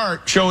released a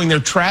chart showing their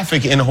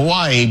traffic in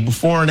Hawaii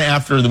before and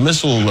after the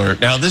missile alert.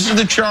 Now, this is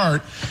the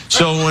chart.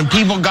 So when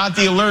people got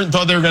the alert and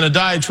thought they were going to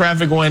die,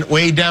 traffic went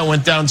way down,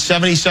 went down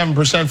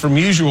 77% from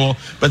usual.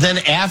 But then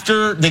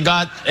after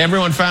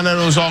everyone found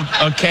out it was all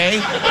okay,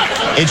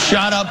 it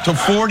shot up to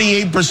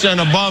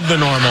 48% above the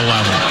normal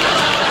level.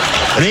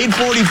 At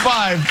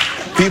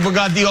 8:45, people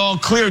got the all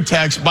clear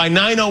text. By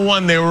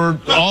 9:01, they were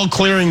all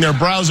clearing their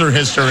browser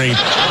history.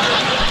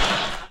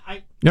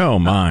 Oh,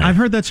 my. I've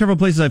heard that several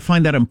places. I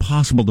find that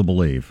impossible to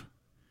believe.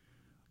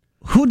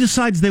 Who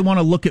decides they want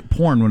to look at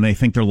porn when they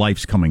think their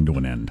life's coming to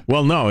an end?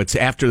 Well, no, it's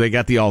after they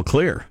got the all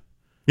clear.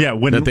 Yeah,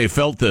 that they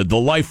felt the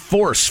life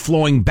force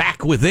flowing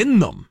back within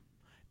them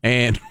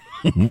and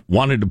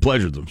wanted to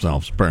pleasure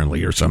themselves,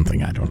 apparently, or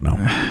something. I don't know.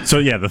 So,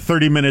 yeah, the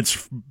 30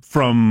 minutes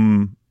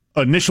from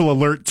initial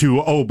alert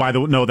to,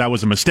 no, that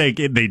was a mistake,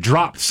 they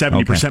dropped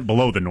 70%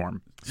 below the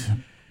norm.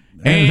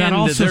 And that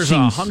also there's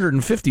seems... a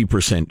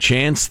 150%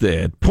 chance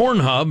that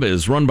Pornhub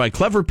is run by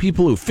clever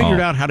people who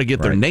figured out how to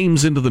get their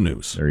names into the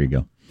news. There you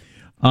go.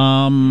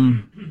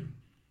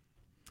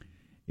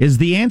 Is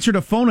the answer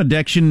to phone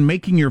addiction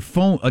making your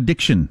phone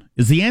addiction?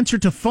 Is the answer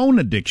to phone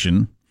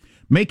addiction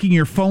making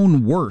your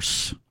phone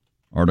worse?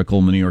 Article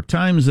in the New York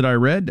Times that I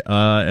read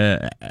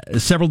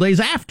several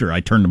days after I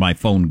turned my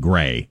phone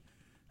gray,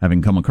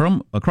 having come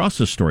across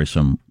this story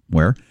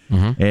somewhere.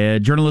 A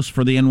journalist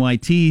for the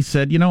NYT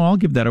said, I'll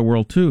give that a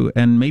whirl too.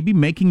 And maybe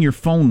making your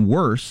phone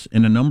worse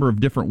in a number of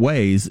different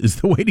ways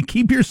is the way to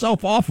keep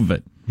yourself off of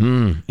it.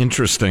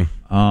 Interesting.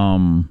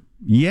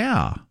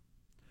 Yeah.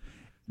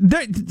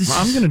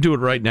 I'm going to do it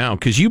right now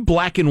because you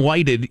black and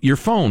whited your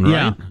phone,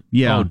 right?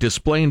 Yeah. Oh,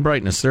 display and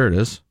brightness. There it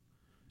is.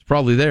 It's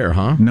probably there,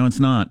 huh? No, it's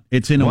not.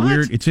 It's in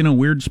a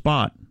weird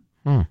spot.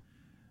 You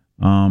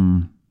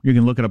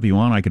can look it up if you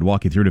want. I could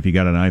walk you through it if you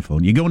got an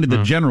iPhone. You go into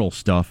the general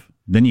stuff.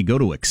 Then you go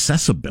to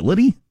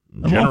accessibility?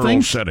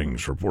 General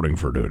settings, reporting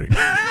for duty.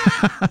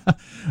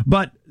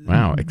 But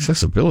wow,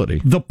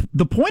 accessibility.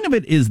 The point of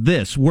it is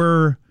this: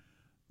 we're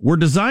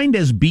designed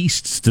as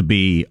beasts to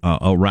be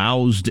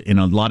aroused in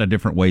a lot of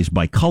different ways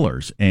by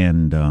colors,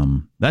 and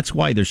that's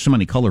why there's so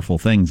many colorful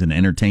things in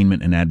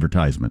entertainment and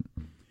advertisement.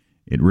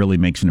 It really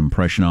makes an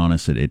impression on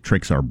us. It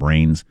tricks our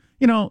brains.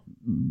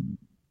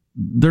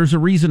 There's a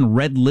reason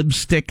red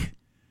lipstick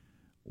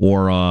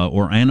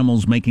or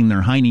animals making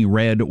their hiney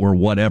red or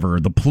whatever,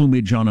 the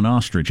plumage on an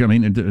ostrich. I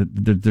mean,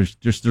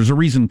 there's a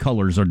reason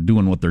colors are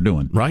doing what they're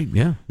doing. Right,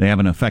 yeah. They have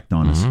an effect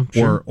on us.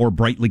 Sure. Or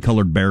brightly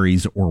colored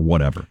berries or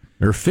whatever.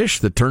 There are fish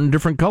that turn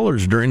different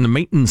colors during the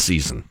mating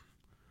season.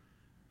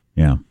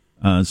 Yeah.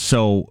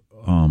 So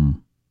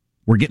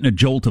we're getting a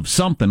jolt of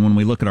something when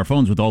we look at our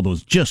phones with all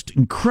those just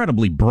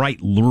incredibly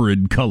bright,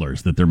 lurid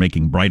colors that they're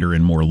making brighter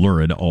and more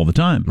lurid all the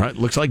time. Right,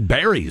 looks like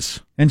berries.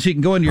 And so you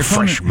can go into your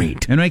phone fresh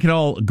meat and make it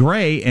all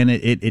gray, and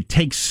it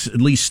takes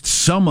at least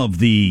some of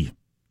the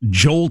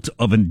jolt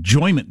of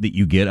enjoyment that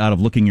you get out of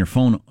looking at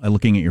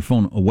your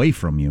phone away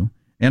from you.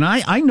 And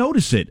I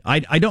notice it. I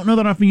don't know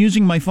that I've been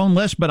using my phone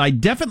less, but I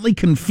definitely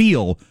can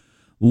feel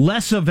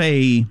less of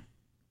a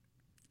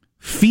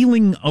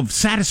feeling of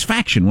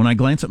satisfaction when I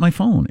glance at my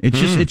phone. It's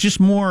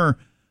just more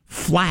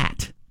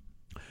flat.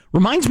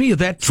 Reminds me of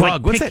that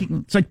drug.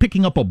 It's like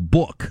picking up a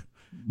book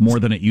more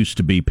than it used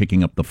to be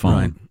picking up the phone.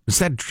 Right. It's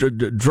that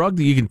drug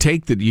that you can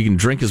take that you can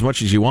drink as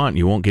much as you want and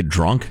you won't get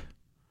drunk.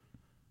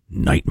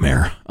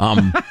 Nightmare.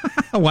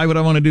 Why would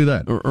I want to do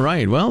that?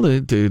 Right. Well,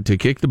 to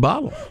kick the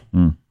bottle.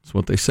 That's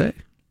what they say.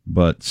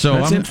 But so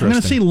I'm going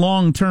to see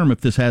long term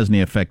if this has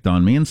any effect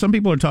on me. And some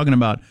people are talking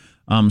about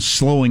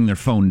slowing their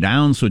phone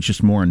down so it's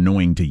just more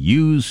annoying to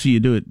use. So you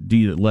do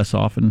it less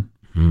often.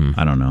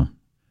 I don't know.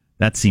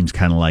 That seems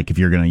kind of like, if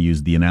you're going to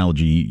use the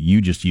analogy you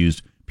just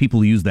used,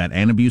 people use that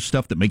Antabuse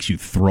stuff that makes you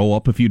throw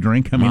up if you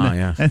drink. I mean,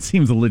 that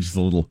seems just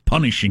a little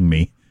punishing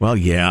me. Well,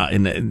 yeah.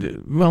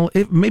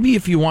 Maybe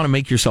if you want to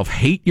make yourself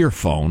hate your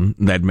phone,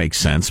 that makes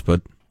sense.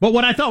 But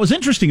what I thought was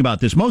interesting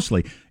about this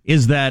mostly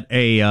is that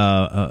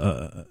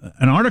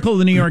an article in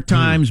the New York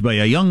Times by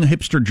a young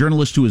hipster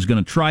journalist who is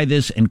going to try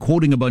this and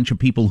quoting a bunch of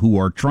people who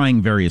are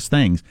trying various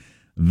things.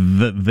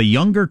 The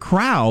younger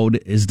crowd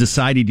has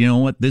decided, you know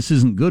what, this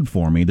isn't good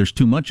for me. There's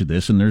too much of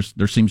this, and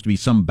there seems to be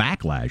some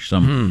backlash,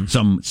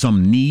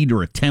 some need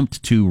or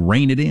attempt to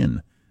rein it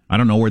in. I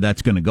don't know where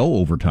that's going to go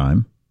over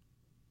time.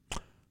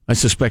 I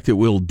suspect it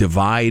will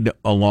divide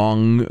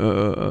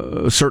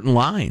along certain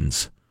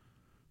lines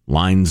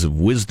of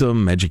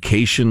wisdom,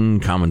 education,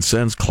 common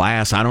sense,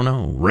 class, I don't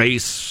know,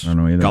 race, I don't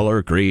know either.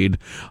 Color, creed.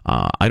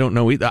 I don't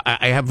know either.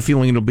 I have a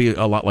feeling it'll be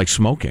a lot like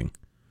smoking.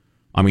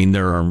 I mean,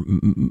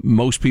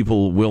 most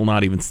people will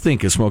not even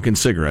think of smoking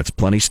cigarettes.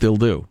 Plenty still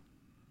do.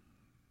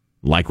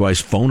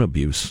 Likewise, phone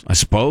abuse, I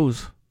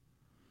suppose.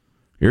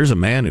 Here's a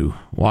man who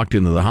walked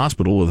into the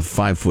hospital with a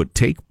 5-foot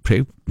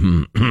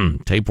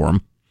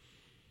tapeworm.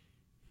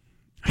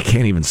 I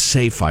can't even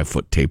say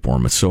 5-foot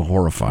tapeworm. It's so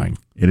horrifying.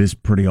 It is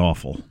pretty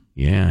awful.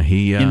 Yeah,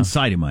 he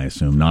inside him, I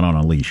assume, not on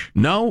a leash.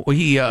 No,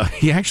 he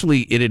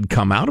actually, it had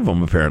come out of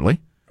him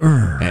apparently,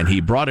 and he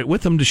brought it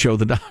with him to show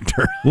the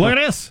doctor. Look at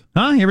this,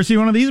 huh? You ever see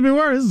one of these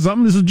before? This is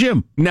something. This is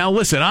Jim. Now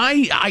listen,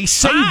 I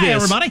say Hi,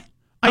 this, everybody.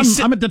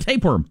 I'm at the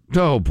tapeworm.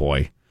 Oh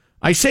boy,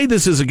 I say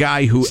this as a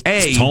guy who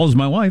as tall as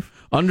my wife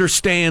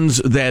understands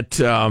that.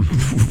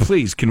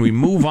 Please, can we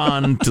move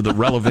on to the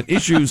relevant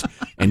issues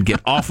and get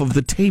off of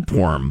the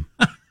tapeworm?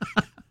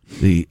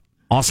 The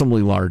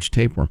awesomely large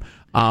tapeworm.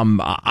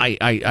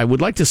 I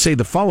would like to say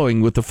the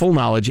following with the full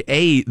knowledge,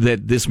 A,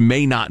 that this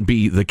may not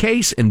be the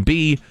case, and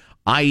B,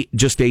 I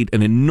just ate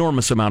an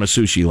enormous amount of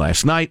sushi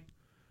last night.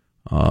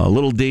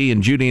 Little D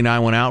and Judy and I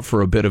went out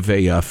for a bit of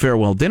a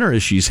farewell dinner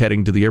as she's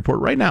heading to the airport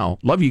right now.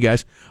 Love you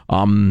guys.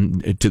 To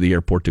the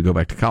airport to go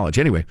back to college.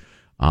 Anyway,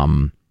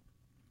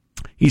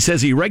 he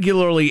says he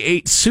regularly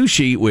ate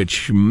sushi,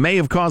 which may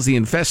have caused the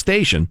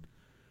infestation.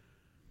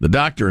 The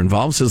doctor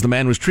involved says the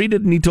man was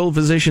treated and he told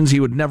physicians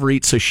he would never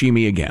eat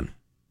sashimi again.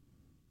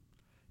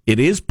 It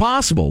is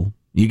possible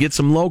you get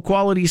some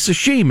low-quality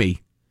sashimi,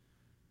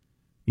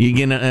 you're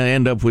going to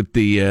end up with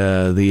the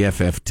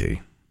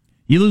FFT.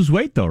 You lose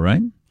weight, though,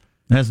 right?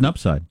 It has an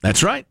upside.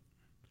 That's right.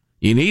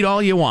 You can eat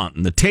all you want.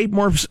 And the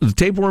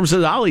tapeworm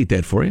says, I'll eat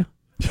that for you.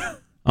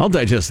 I'll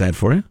digest that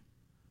for you.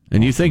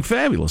 And you think,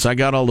 fabulous. I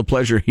got all the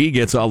pleasure. He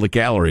gets all the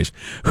calories.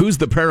 Who's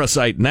the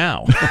parasite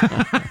now?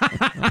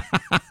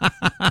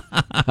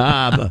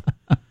 The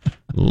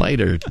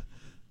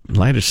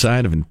lighter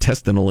side of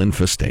intestinal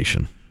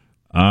infestation.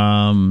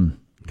 Oh,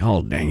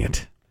 dang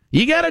it.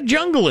 You got a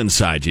jungle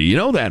inside you. You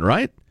know that,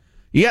 right?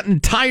 You got an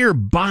entire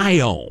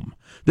biome.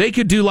 They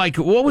could do like,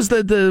 what was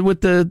with the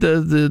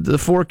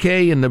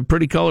 4K and the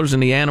pretty colors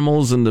and the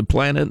animals and the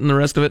planet and the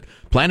rest of it?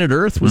 Planet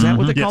Earth? Was that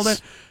what they called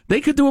it?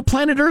 They could do a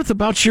Planet Earth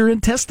about your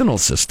intestinal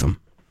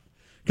system.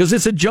 Because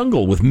it's a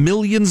jungle with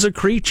millions of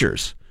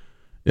creatures,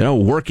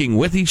 working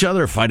with each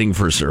other, fighting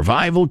for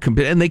survival,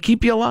 and they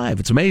keep you alive.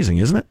 It's amazing,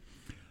 isn't it?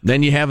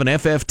 Then you have an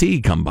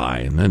FFT come by,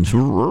 and then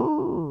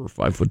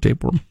 5-foot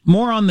tapeworm.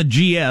 More on the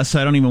GS.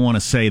 I don't even want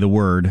to say the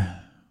word.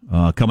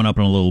 Coming up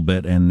in a little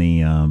bit, and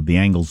the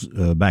angles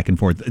back and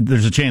forth.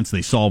 There's a chance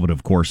they solve it,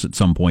 of course, at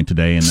some point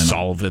today. And then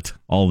solve it.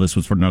 All this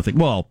was for nothing.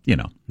 Well,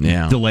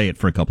 delay it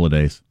for a couple of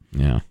days.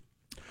 Yeah.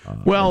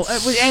 Well,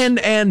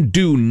 and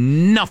do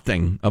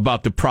nothing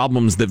about the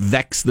problems that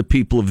vex the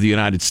people of the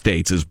United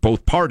States, as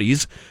both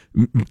parties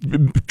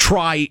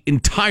try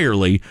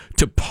entirely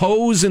to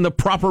pose in the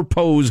proper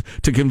pose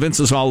to convince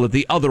us all that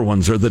the other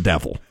ones are the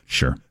devil.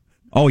 Sure.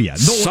 Oh, yeah.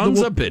 Sons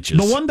of bitches.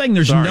 The one thing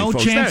there's no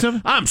chance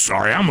of... I'm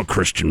sorry, I'm a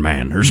Christian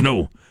man. There's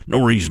no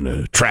reason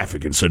to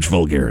traffic in such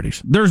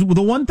vulgarities.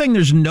 The one thing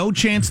there's no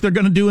chance they're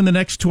going to do in the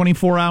next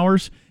 24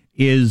 hours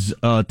is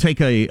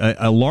take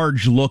a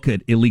large look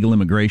at illegal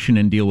immigration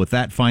and deal with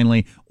that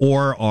finally,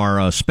 or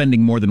our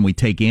spending more than we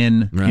take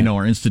in, right.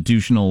 Our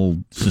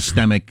institutional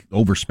systemic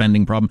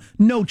overspending problem.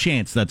 No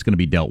chance that's going to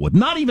be dealt with.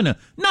 Not even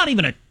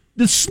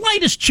the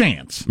slightest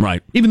chance.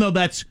 Right. Even though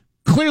that's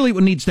clearly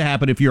what needs to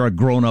happen if you're a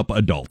grown-up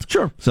adult.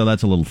 Sure. So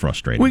that's a little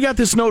frustrating. We got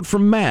this note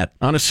from Matt.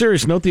 On a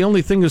serious note, the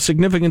only thing of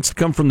significance to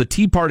come from the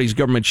Tea Party's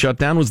government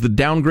shutdown was the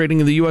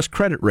downgrading of the U.S.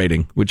 credit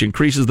rating, which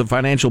increases the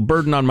financial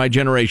burden on my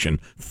generation.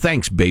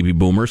 Thanks, baby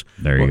boomers.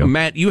 There you go.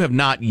 Matt, you have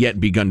not yet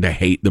begun to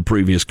hate the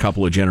previous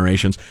couple of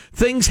generations.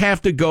 Things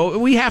have to go.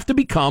 We have to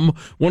become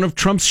one of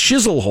Trump's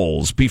shizzle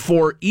holes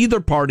before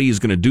either party is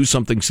going to do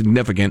something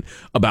significant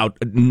about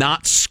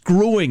not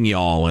screwing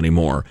y'all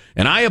anymore.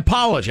 And I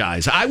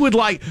apologize. I would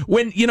like...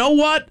 When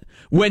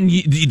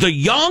the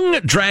young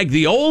drag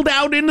the old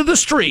out into the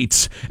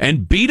streets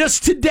and beat us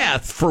to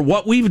death for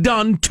what we've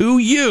done to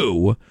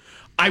you,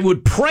 I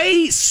would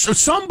pray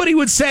somebody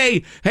would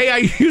say, hey, I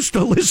used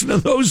to listen to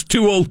those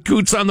two old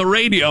coots on the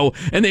radio,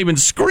 and they've been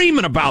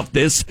screaming about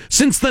this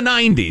since the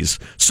 90s.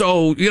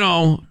 So,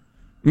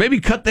 maybe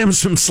cut them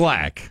some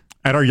slack.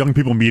 At our young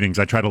people meetings,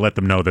 I try to let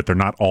them know that they're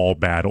not all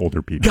bad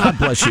older people. God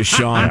bless you,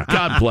 Sean. Yeah.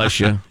 God bless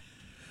you.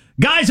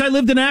 Guys, I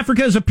lived in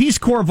Africa as a Peace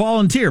Corps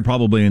volunteer,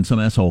 probably in some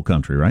asshole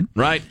country, right?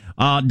 Right.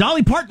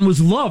 Dolly Parton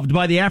was loved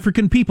by the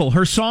African people.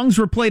 Her songs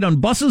were played on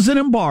buses and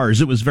in bars.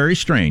 It was very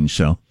strange.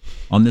 So,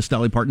 on this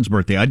Dolly Parton's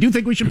birthday, I do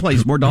think we should play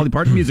some more Dolly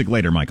Parton music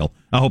later, Michael.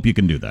 I hope you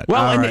can do that.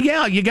 Well,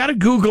 you got to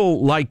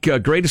Google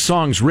greatest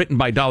songs written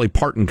by Dolly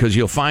Parton, because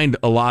you'll find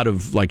a lot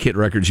of hit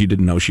records you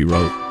didn't know she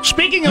wrote.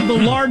 Speaking of the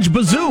large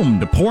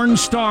bazoomed, porn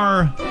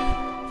star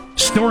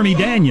Stormy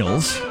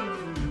Daniels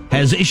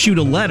has issued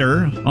a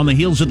letter on the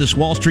heels of this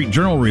Wall Street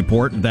Journal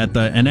report that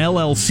an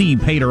LLC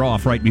paid her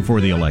off right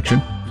before the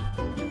election.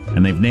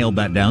 And they've nailed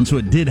that down, so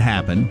it did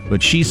happen.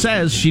 But she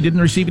says she didn't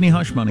receive any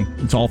hush money.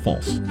 It's all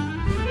false.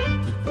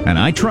 And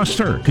I trust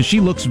her, because she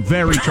looks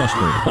very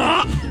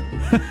trustworthy.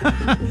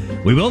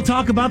 We will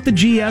talk about the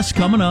GS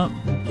coming up.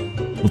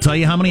 We'll tell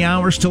you how many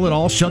hours till it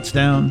all shuts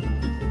down.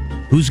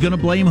 Who's going to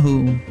blame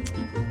who?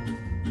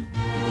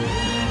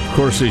 Of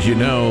course, as you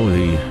know,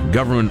 the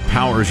government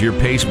powers your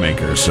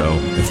pacemaker, so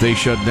if they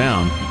shut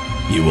down,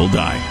 you will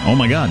die. Oh,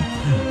 my God.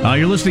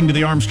 You're listening to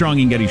the Armstrong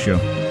and Getty Show.